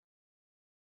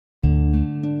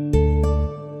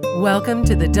Welcome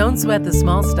to the Don't Sweat the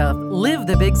Small Stuff, Live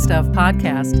the Big Stuff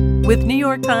podcast with New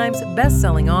York Times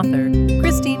bestselling author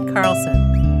Kristine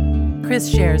Carlson.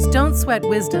 Chris shares don't sweat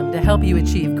wisdom to help you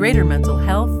achieve greater mental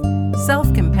health,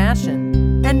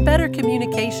 self-compassion, and better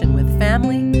communication with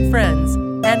family, friends,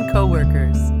 and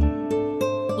coworkers.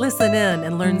 Listen in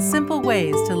and learn simple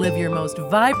ways to live your most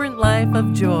vibrant life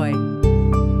of joy.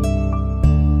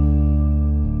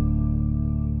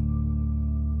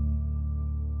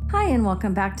 Hi, and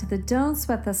welcome back to the Don't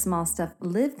Sweat the Small Stuff,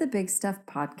 Live the Big Stuff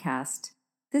podcast.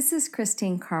 This is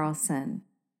Kristine Carlson.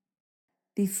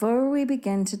 Before we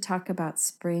begin to talk about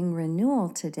spring renewal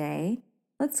today,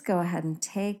 let's go ahead and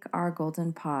take our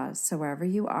golden pause. So wherever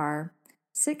you are,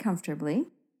 sit comfortably.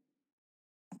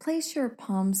 Place your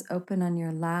palms open on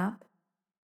your lap.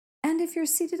 And if you're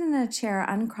seated in a chair,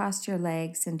 uncross your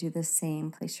legs and do the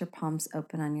same. Place your palms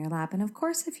open on your lap. And of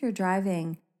course, if you're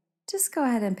driving, just go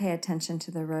ahead and pay attention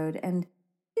to the road and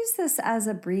use this as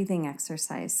a breathing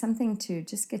exercise, something to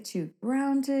just get you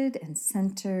grounded and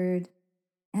centered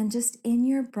and just in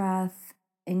your breath,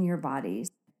 in your bodies.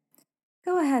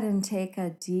 Go ahead and take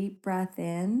a deep breath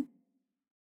in,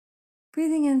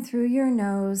 breathing in through your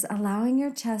nose, allowing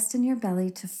your chest and your belly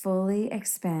to fully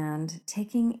expand,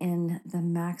 taking in the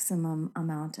maximum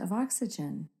amount of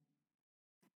oxygen.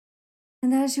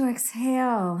 And as you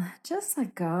exhale, just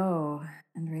let go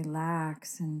and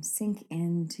relax and sink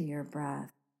into your breath.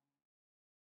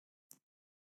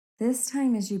 This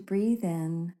time as you breathe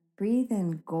in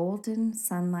golden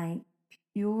sunlight,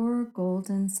 pure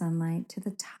golden sunlight to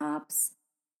the top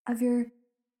of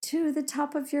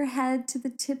your head, to the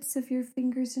tips of your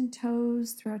fingers and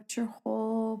toes, throughout your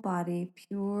whole body,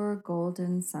 pure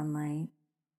golden sunlight.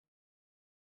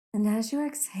 And as you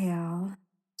exhale,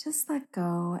 just let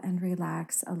go and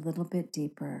relax a little bit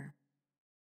deeper.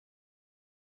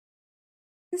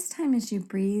 This time as you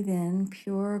breathe in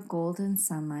pure golden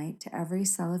sunlight to every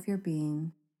cell of your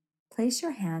being, place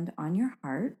your hand on your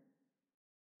heart,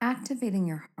 activating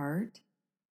your heart,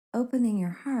 opening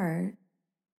your heart.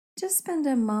 Just spend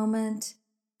a moment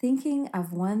thinking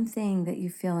of one thing that you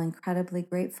feel incredibly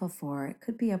grateful for. It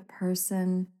could be a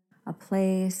person, a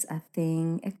place, a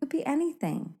thing. It could be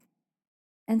anything.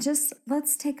 And just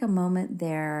let's take a moment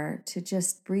there to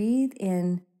just breathe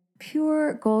in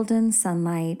pure golden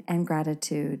sunlight and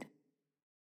gratitude.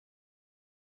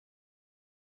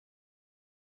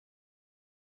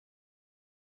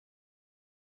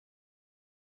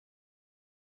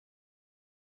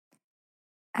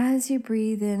 As you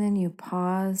breathe in and you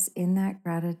pause in that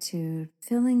gratitude,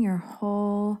 filling your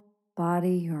whole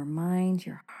body, your mind,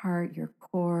 your heart, your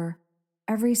core,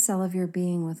 every cell of your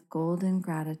being with golden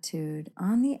gratitude.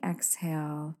 On the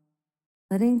exhale,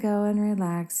 letting go and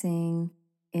relaxing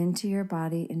into your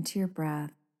body, into your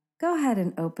breath. Go ahead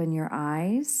and open your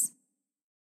eyes.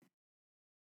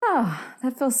 Oh,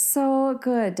 that feels so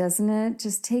good, doesn't it?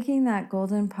 Just taking that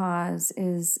golden pause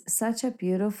is such a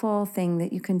beautiful thing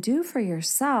that you can do for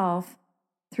yourself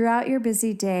throughout your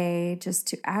busy day, just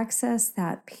to access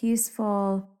that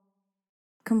peaceful,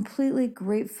 completely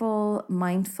grateful,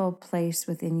 mindful place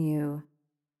within you.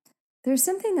 There's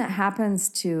something that happens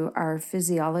to our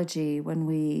physiology when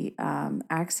we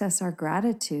access our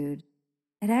gratitude.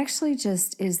 It actually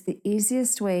just is the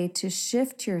easiest way to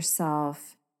shift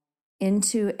yourself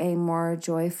into a more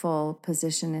joyful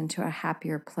position, into a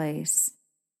happier place.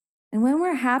 And when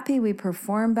we're happy, we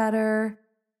perform better,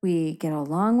 we get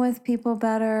along with people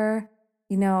better.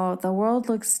 You know, the world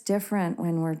looks different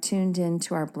when we're tuned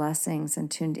into our blessings and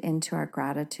tuned into our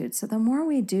gratitude. So the more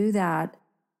we do that,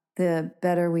 the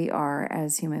better we are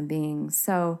as human beings.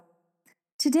 So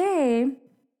today,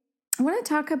 I want to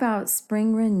talk about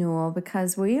spring renewal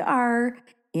because we are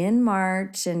in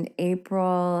March and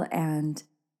April, and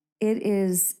it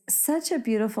is such a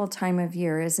beautiful time of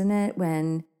year, isn't it?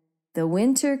 When the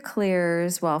winter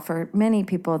clears, well, for many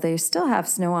people, they still have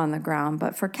snow on the ground,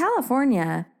 but for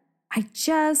California,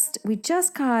 we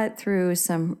just got through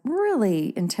some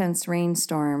really intense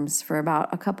rainstorms for about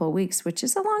a couple of weeks, which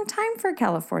is a long time for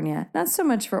California. Not so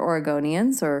much for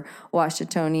Oregonians or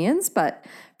Washingtonians, but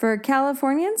for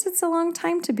Californians, it's a long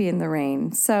time to be in the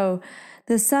rain. So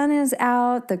the sun is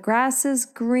out, the grass is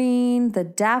green, the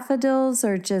daffodils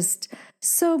are just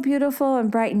so beautiful and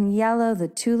bright and yellow. The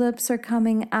tulips are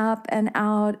coming up and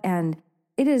out, and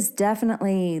it is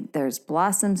definitely, there's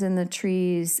blossoms in the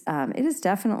trees. It is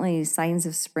definitely signs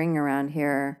of spring around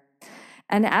here.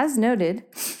 And as noted,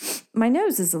 my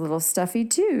nose is a little stuffy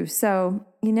too. So,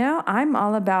 you know, I'm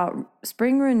all about,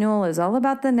 spring renewal is all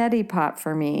about the neti pot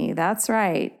for me. That's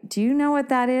right. Do you know what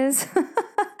that is?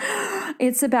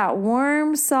 It's about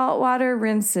warm saltwater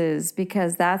rinses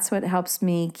because that's what helps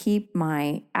me keep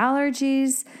my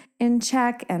allergies in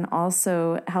check and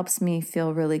also helps me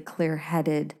feel really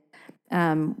clear-headed.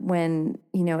 When,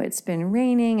 it's been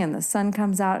raining and the sun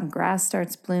comes out and grass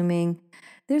starts blooming,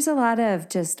 there's a lot of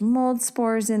just mold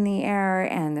spores in the air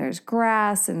and there's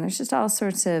grass and there's just all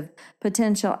sorts of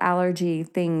potential allergy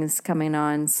things coming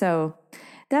on. So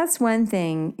that's one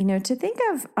thing, to think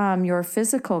of your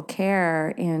physical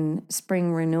care in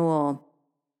spring renewal.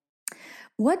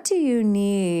 What do you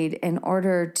need in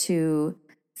order to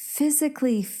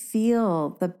physically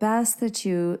feel the best that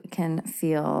you can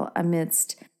feel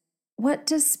amidst what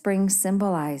does spring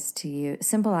symbolize to you?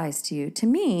 To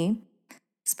me,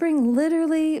 spring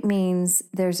literally means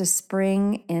there's a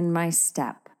spring in my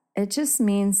step. It just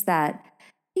means that,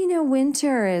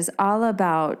 winter is all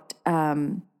about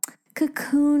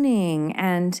cocooning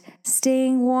and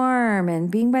staying warm and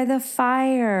being by the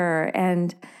fire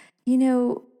and,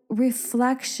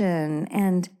 reflection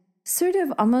and sort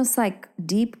of almost like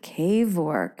deep cave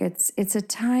work. It's a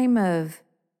time of,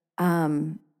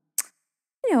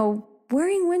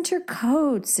 wearing winter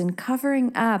coats and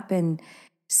covering up. And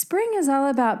spring is all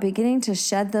about beginning to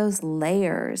shed those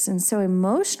layers. And so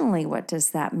emotionally, what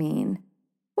does that mean?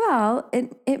 Well,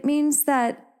 it means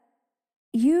that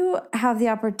you have the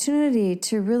opportunity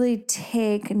to really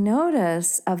take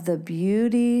notice of the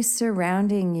beauty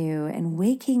surrounding you and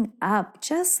waking up,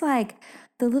 just like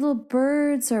the little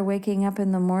birds are waking up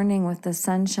in the morning with the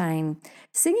sunshine,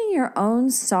 singing your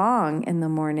own song in the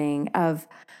morning of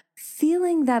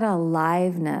feeling that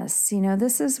aliveness.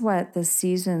 This is what the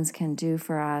seasons can do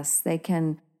for us. They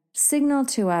can signal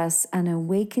to us an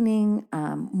awakening,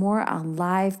 more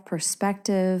alive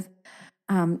perspective.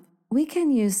 We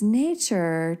can use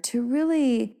nature to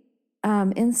really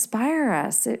inspire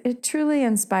us. It truly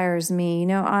inspires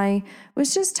me. I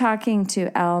was just talking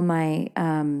to Elle, my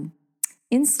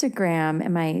Instagram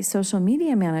and my social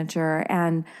media manager,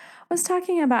 and was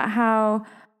talking about how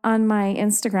on my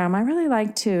Instagram, I really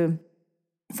like to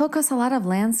focus a lot of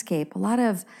landscape, a lot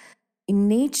of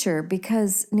nature,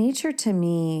 because nature to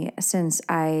me, since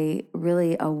I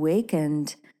really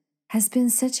awakened, has been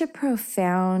such a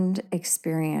profound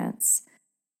experience.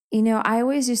 I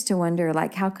always used to wonder,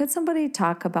 like, how could somebody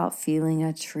talk about feeling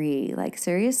a tree? Like,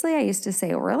 seriously? I used to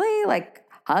say, really? Like,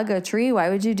 hug a tree? Why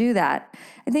would you do that?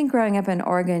 I think growing up in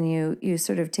Oregon, you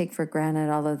sort of take for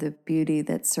granted all of the beauty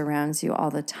that surrounds you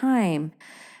all the time.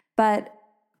 But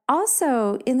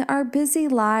also in our busy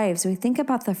lives, we think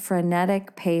about the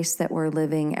frenetic pace that we're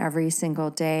living every single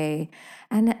day.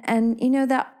 And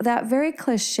that very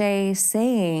cliche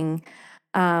saying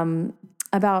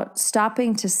about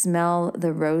stopping to smell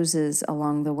the roses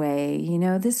along the way.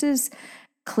 This is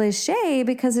cliche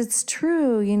because it's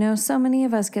true. So many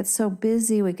of us get so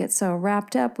busy, we get so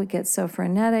wrapped up, we get so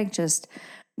frenetic, just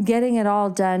getting it all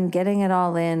done, getting it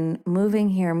all in, moving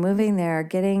here, moving there,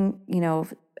 getting,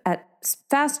 at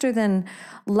faster than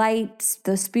light,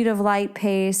 the speed of light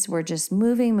pace. We're just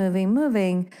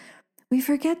moving. We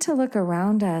forget to look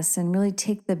around us and really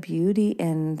take the beauty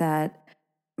in that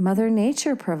Mother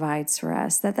Nature provides for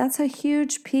us. That's a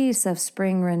huge piece of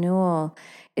spring renewal,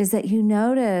 is that you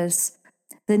notice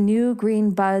the new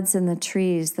green buds in the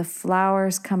trees, the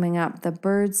flowers coming up, the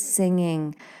birds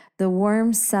singing, the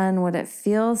warm sun, what it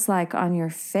feels like on your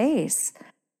face.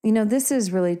 This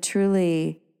is really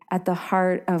truly at the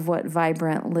heart of what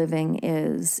vibrant living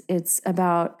is. It's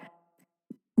about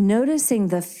noticing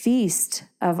the feast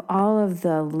of all of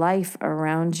the life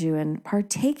around you and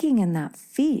partaking in that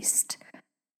feast.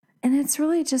 And it's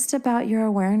really just about your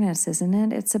awareness, isn't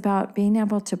it? It's about being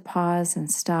able to pause and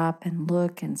stop and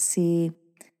look and see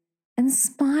and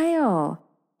smile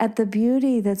at the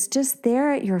beauty that's just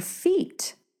there at your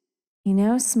feet.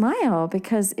 Smile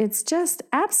because it's just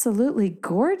absolutely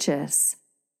gorgeous.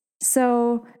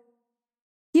 So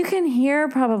you can hear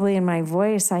probably in my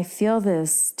voice, I feel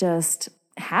this just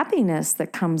happiness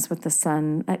that comes with the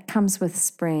sun, that comes with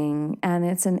spring. And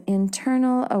it's an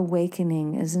internal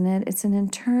awakening, isn't it? It's an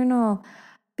internal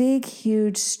big,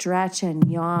 huge stretch and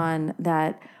yawn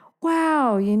that,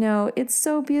 wow, it's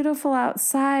so beautiful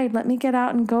outside. Let me get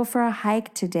out and go for a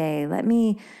hike today. Let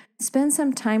me spend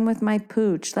some time with my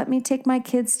pooch. Let me take my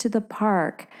kids to the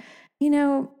park.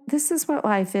 This is what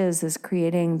life is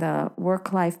creating the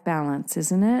work-life balance,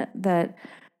 isn't it? That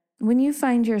when you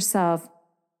find yourself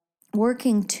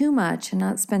working too much and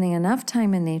not spending enough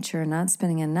time in nature, not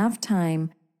spending enough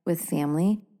time with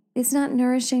family, it's not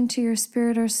nourishing to your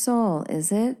spirit or soul,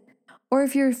 is it? Or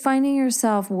if you're finding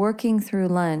yourself working through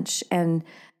lunch and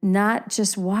not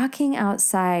just walking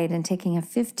outside and taking a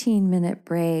 15-minute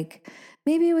break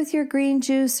maybe with your green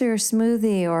juice or your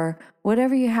smoothie or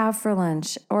whatever you have for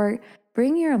lunch, or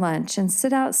bring your lunch and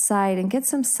sit outside and get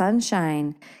some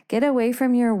sunshine. Get away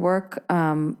from your work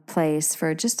place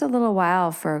for just a little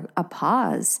while for a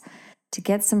pause to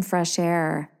get some fresh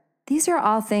air. These are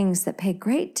all things that pay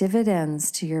great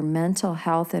dividends to your mental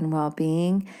health and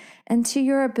well-being and to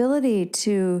your ability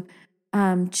to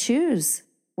choose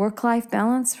work-life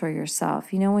balance for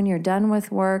yourself. When you're done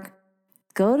with work,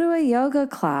 go to a yoga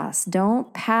class.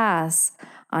 Don't pass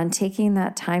on taking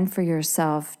that time for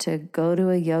yourself to go to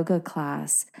a yoga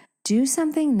class. Do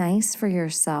something nice for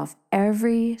yourself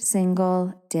every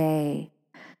single day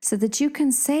so that you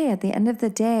can say at the end of the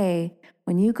day,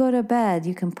 when you go to bed,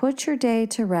 you can put your day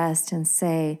to rest and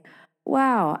say,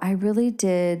 wow, I really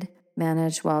did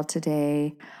manage well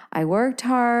today. I worked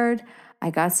hard.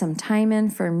 I got some time in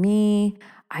for me.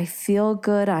 I feel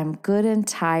good. I'm good and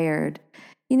tired.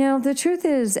 The truth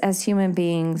is, as human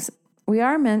beings, we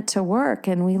are meant to work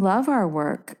and we love our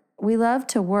work. We love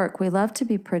to work. We love to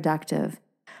be productive.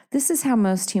 This is how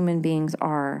most human beings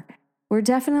are. We're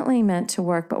definitely meant to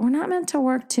work, but we're not meant to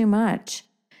work too much.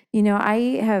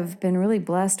 I have been really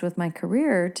blessed with my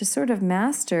career to sort of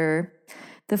master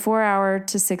the 4-hour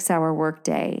to 6-hour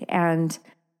workday. And,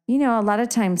 a lot of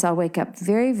times I'll wake up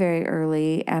very, very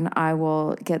early and I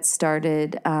will get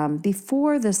started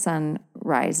before the sun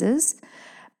rises.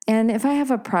 And if I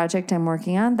have a project I'm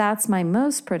working on, that's my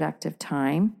most productive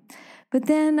time. But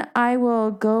then I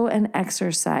will go and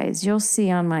exercise. You'll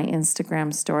see on my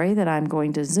Instagram story that I'm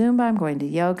going to Zumba, I'm going to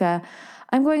yoga,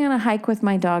 I'm going on a hike with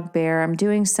my dog Bear, I'm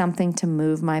doing something to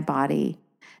move my body.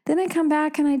 Then I come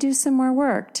back and I do some more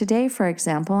work. Today, for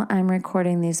example, I'm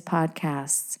recording these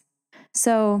podcasts.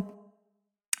 So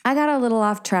I got a little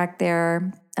off track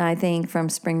there, I think, from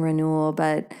spring renewal,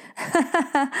 but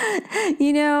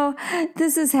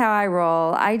this is how I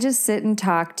roll. I just sit and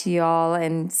talk to y'all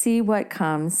and see what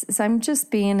comes. So I'm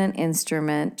just being an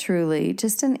instrument, truly,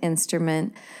 just an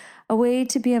instrument, a way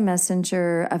to be a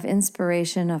messenger of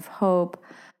inspiration, of hope,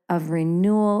 of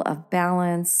renewal, of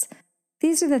balance.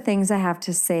 These are the things I have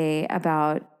to say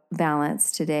about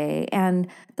balance today. And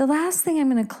the last thing I'm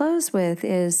going to close with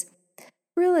is,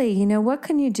 really, what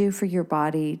can you do for your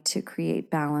body to create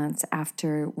balance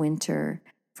after winter?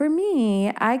 For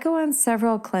me, I go on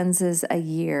several cleanses a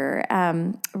year.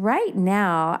 Right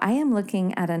now, I am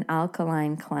looking at an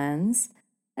alkaline cleanse,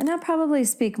 and I'll probably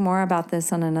speak more about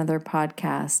this on another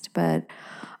podcast, but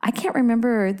I can't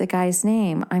remember the guy's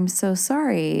name. I'm so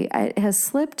sorry. It has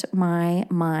slipped my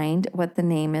mind what the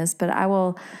name is, but I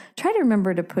will try to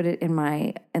remember to put it in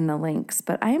the links.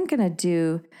 But I am going to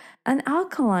do an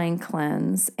alkaline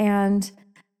cleanse, and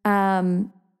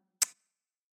I'm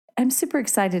super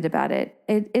excited about it.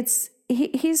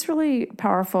 He's really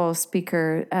powerful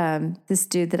speaker. This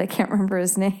dude that I can't remember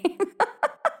his name.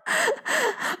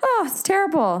 Oh, it's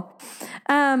terrible.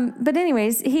 But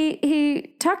anyways,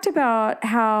 he talked about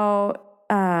how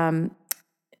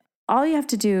all you have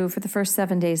to do for the first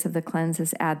 7 days of the cleanse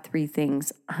is add 3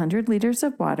 things: 100 liters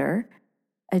of water,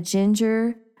 a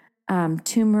ginger,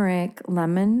 turmeric,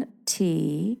 lemon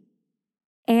tea,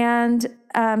 and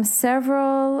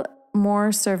several more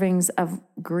servings of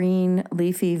green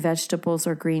leafy vegetables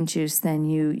or green juice than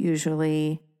you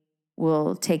usually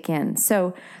will take in.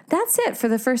 So that's it for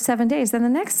the first 7 days. Then the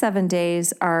next 7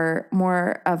 days are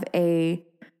more of a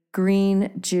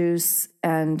green juice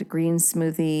and green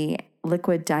smoothie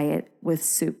liquid diet with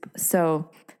soup. So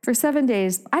for 7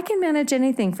 days, I can manage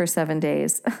anything for 7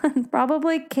 days.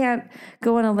 Probably can't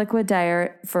go on a liquid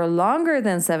diet for longer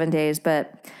than 7 days,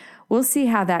 but we'll see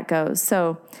how that goes.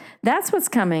 So that's what's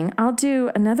coming. I'll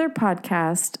do another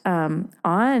podcast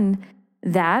on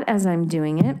that as I'm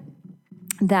doing it,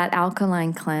 that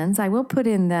alkaline cleanse. I will put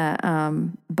in the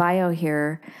bio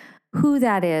here who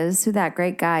that is, who that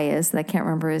great guy is that I can't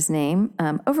remember his name.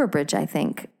 Overbridge, I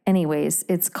think. Anyways,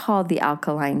 it's called The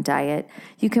Alkaline Diet.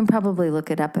 You can probably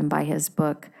look it up and buy his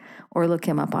book or look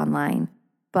him up online.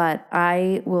 But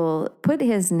I will put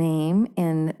his name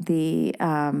in the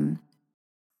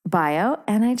bio.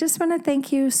 And I just want to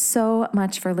thank you so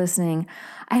much for listening.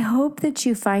 I hope that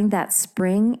you find that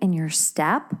spring in your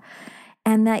step,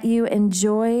 and that you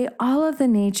enjoy all of the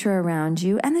nature around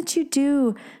you, and that you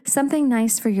do something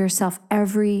nice for yourself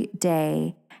every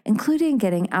day, including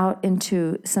getting out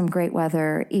into some great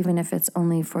weather, even if it's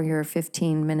only for your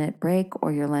 15-minute break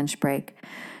or your lunch break.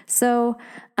 So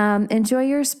enjoy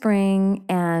your spring,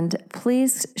 and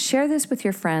please share this with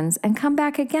your friends and come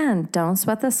back again. Don't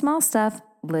sweat the small stuff,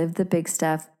 live the big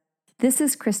stuff. This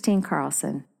is Christine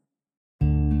Carlson.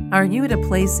 Are you at a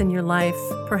place in your life,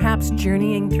 perhaps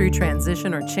journeying through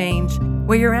transition or change,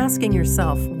 where you're asking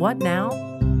yourself, what now?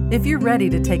 If you're ready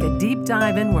to take a deep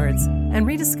dive inwards and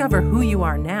rediscover who you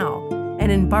are now and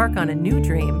embark on a new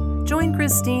dream, join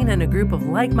Christine and a group of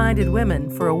like-minded women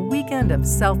for a weekend of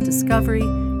self-discovery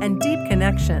and deep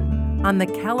connection on the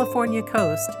California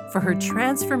coast for her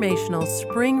transformational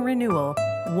Spring Renewal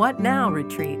What Now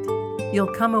retreat.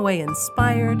 You'll come away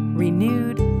inspired,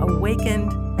 renewed,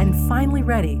 awakened, and finally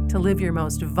ready to live your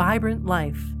most vibrant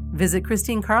life. Visit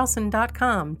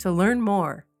ChristineCarlson.com to learn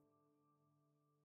more.